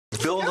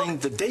building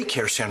the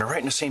daycare center right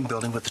in the same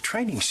building with the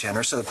training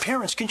center, so the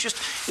parents can just,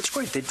 it's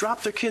great. They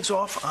drop their kids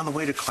off on the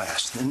way to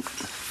class. And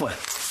what?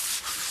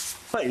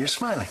 What, you're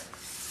smiling?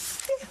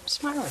 Yeah, I'm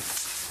smiling.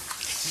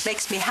 It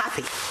makes me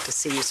happy to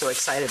see you so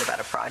excited about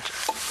a project.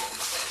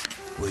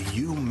 Well,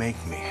 you make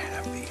me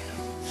happy.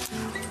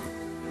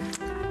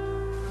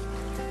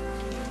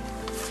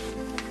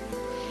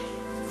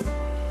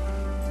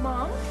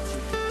 Mom?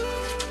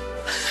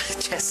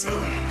 Jessie.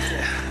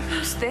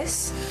 Who's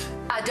this?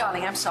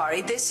 Darling, I'm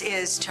sorry. This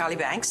is Charlie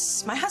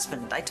Banks, my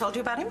husband. I told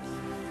you about him?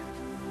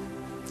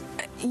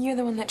 You're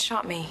the one that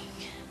shot me.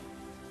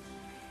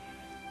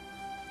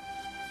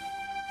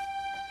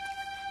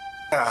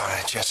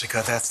 Ah,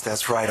 Jessica,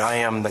 that's right. I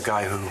am the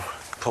guy who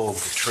pulled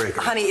the trigger.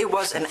 Honey, it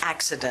was an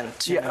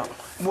accident, you know.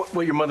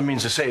 What your mother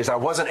means to say is I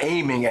wasn't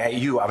aiming at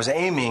you. I was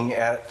aiming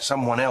at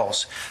someone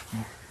else.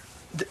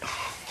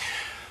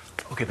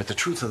 Okay, but the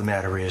truth of the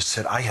matter is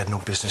that I had no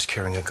business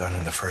carrying a gun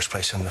in the first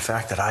place, and the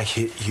fact that I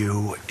hit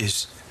you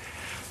is...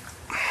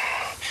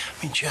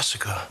 I mean,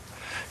 Jessica,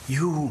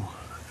 you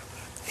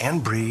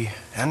and Bree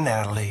and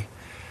Natalie,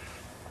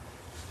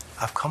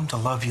 I've come to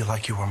love you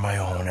like you were my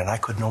own, and I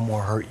could no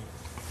more hurt you.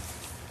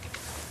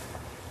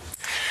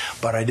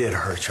 But I did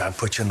hurt you. I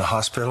put you in the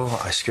hospital.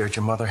 I scared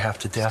your mother half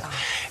to death.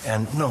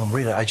 And no,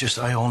 Rita,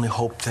 I only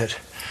hope that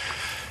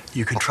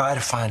you can try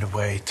to find a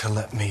way to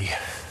let me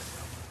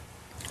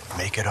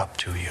make it up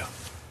to you.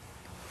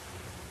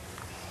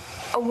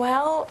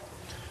 Well,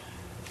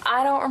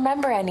 I don't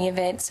remember any of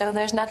it, so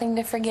there's nothing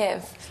to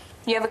forgive.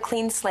 You have a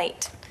clean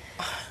slate.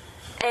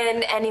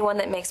 And anyone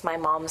that makes my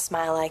mom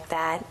smile like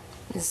that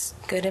is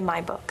good in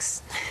my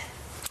books.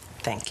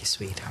 Thank you,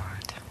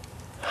 sweetheart.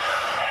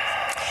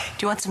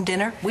 Do you want some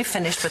dinner? We've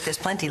finished, but there's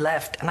plenty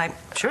left, and I'm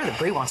sure that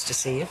Bree wants to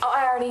see you. Oh,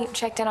 I already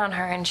checked in on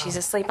her, and she's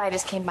asleep. I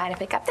just came by to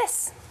pick up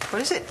this.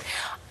 What is it?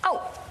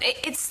 Oh,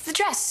 it's the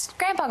dress.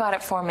 Grandpa got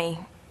it for me.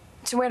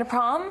 To wear to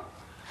prom?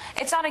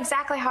 It's not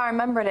exactly how I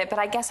remembered it, but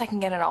I guess I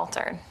can get it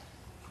altered.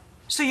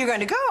 So you're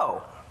going to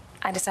go?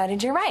 I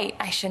decided you're right.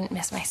 I shouldn't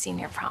miss my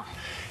senior prom.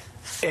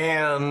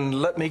 And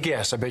let me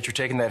guess, I bet you're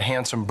taking that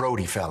handsome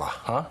Brody fella,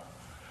 huh?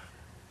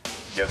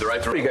 You have the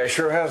right to... You guy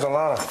sure has a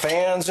lot of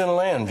fans in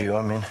Landview.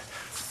 I mean,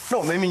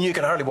 no, I mean, you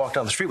can hardly walk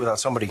down the street without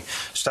somebody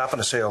stopping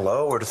to say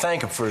hello or to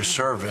thank him for his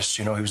service.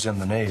 You know, he was in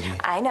the Navy.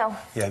 I know.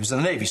 Yeah, he was in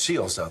the Navy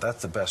SEALs, though.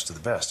 That's the best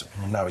of the best.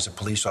 I mean, now he's a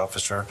police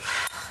officer.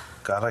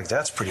 God, like,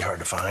 that's pretty hard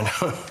to find.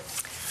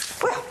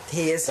 Well,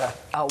 he is a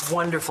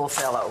wonderful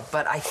fellow,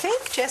 but I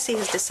think Jessie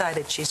has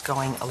decided she's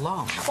going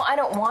alone. Well, I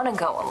don't want to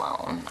go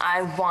alone.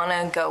 I want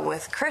to go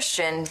with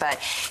Christian, but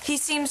he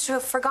seems to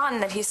have forgotten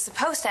that he's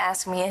supposed to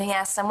ask me, and he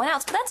asked someone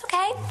else. But that's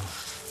okay.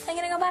 I'm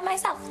going to go by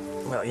myself.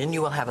 Well, and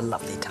you will have a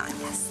lovely time.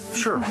 Yes.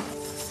 Sure.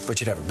 But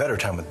you'd have a better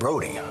time with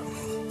Brody.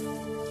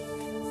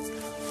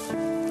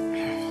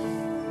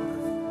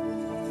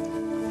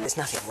 There's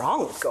nothing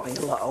wrong with going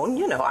alone.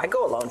 You know, I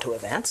go alone to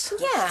events.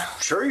 Yeah.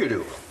 Sure you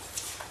do.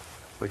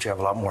 But you have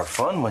a lot more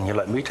fun when you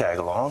let me tag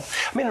along.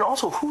 I mean, and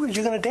also, who are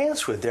you going to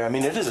dance with there? I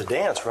mean, it is a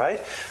dance,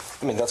 right?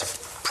 I mean, that's a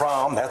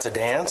prom, that's a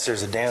dance.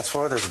 There's a dance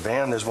floor, there's a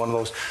band, there's one of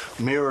those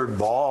mirrored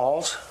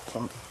balls.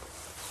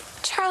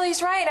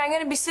 Charlie's right. I'm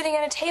going to be sitting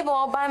at a table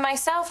all by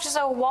myself, just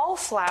a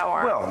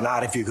wallflower. Well,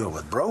 not if you go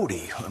with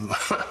Brody.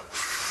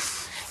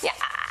 Yeah,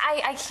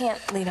 I can't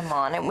lead him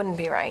on. It wouldn't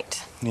be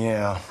right.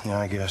 Yeah,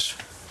 I guess.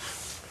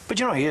 But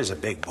you know, he is a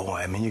big boy.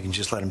 I mean, you can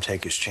just let him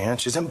take his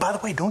chances. And by the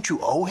way, don't you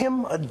owe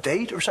him a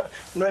date or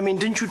something? I mean,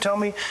 didn't you tell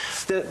me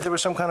that there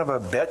was some kind of a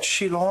bet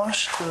she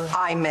lost?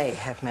 I may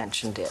have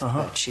mentioned it,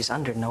 but she's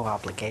under no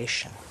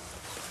obligation.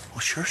 Well,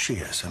 sure she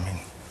is. I mean,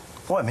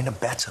 boy, I mean, a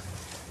bet's a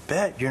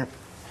bet. You're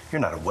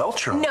not a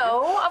welcher.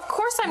 No, of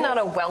course I'm not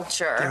a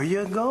welcher. There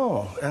you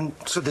go. And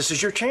so this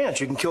is your chance.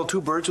 You can kill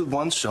two birds with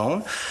one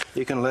stone.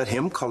 You can let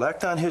him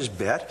collect on his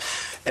bet,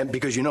 and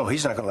because you know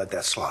he's not going to let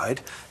that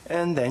slide.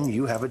 And then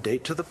you have a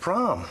date to the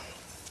prom.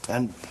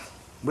 And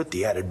with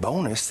the added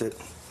bonus that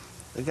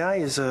the guy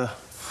is a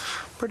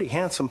pretty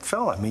handsome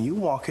fella. I mean, you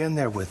walk in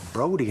there with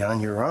Brody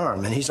on your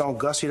arm, and he's all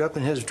gussied up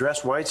in his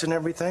dress whites and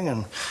everything,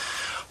 and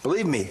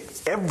believe me,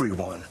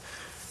 everyone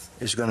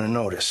is going to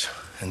notice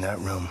in that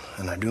room.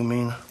 And I do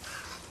mean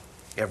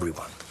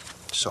everyone.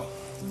 So,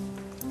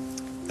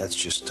 that's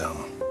just,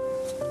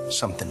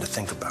 something to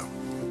think about.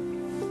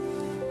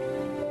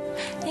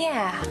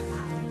 Yeah.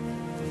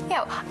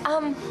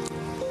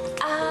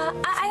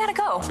 I gotta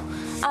go.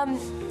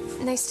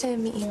 Nice to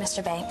meet you,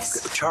 Mr.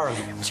 Banks. Charlie.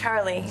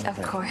 Charlie,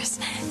 of course.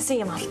 See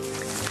you, Mom.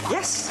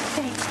 Yes.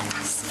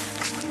 Thanks.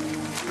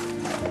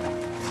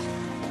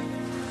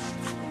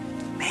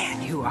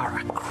 Man, you are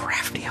a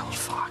crafty old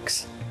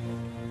fox.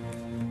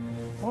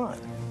 What?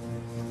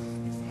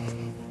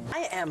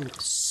 I am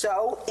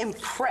so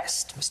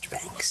impressed, Mr.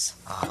 Banks.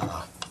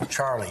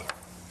 Charlie.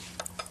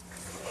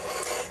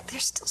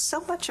 There's still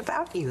so much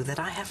about you that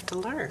I have to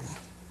learn.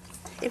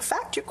 In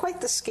fact, you're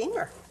quite the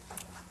schemer.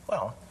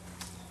 Well,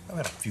 I've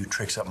got a few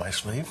tricks up my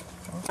sleeve.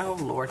 Oh,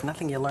 Lord,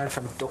 nothing you learned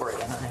from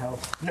Dorian, I hope.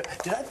 No,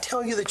 did I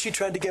tell you that she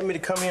tried to get me to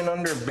come in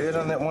under a bid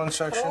on that one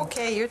section?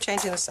 Okay, you're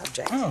changing the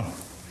subject.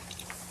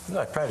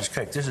 Look, practice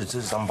cake. This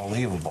is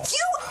unbelievable.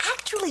 You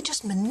actually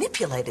just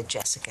manipulated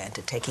Jessica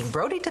into taking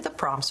Brody to the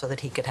prom so that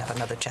he could have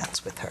another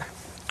chance with her.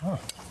 Oh.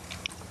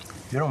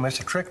 You don't miss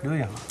a trick, do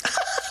you?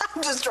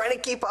 I'm just trying to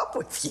keep up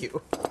with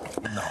you.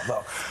 No,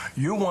 look.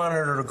 You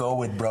wanted her to go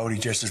with Brody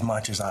just as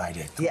much as I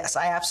did. Yes,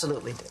 I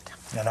absolutely did.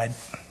 And I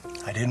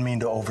didn't mean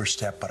to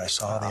overstep, but I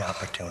saw the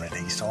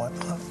opportunity, so I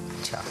thought...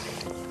 Charlie,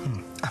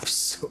 I'm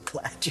so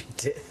glad you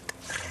did.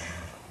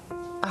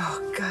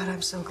 Oh, God,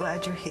 I'm so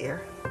glad you're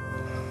here.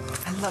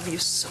 I love you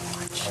so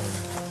much.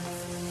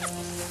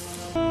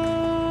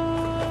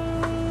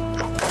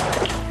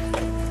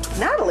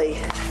 Natalie!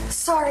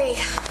 Sorry.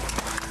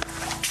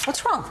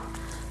 What's wrong?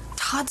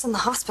 Todd's in the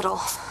hospital.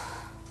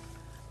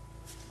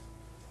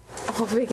 Oh, Viki,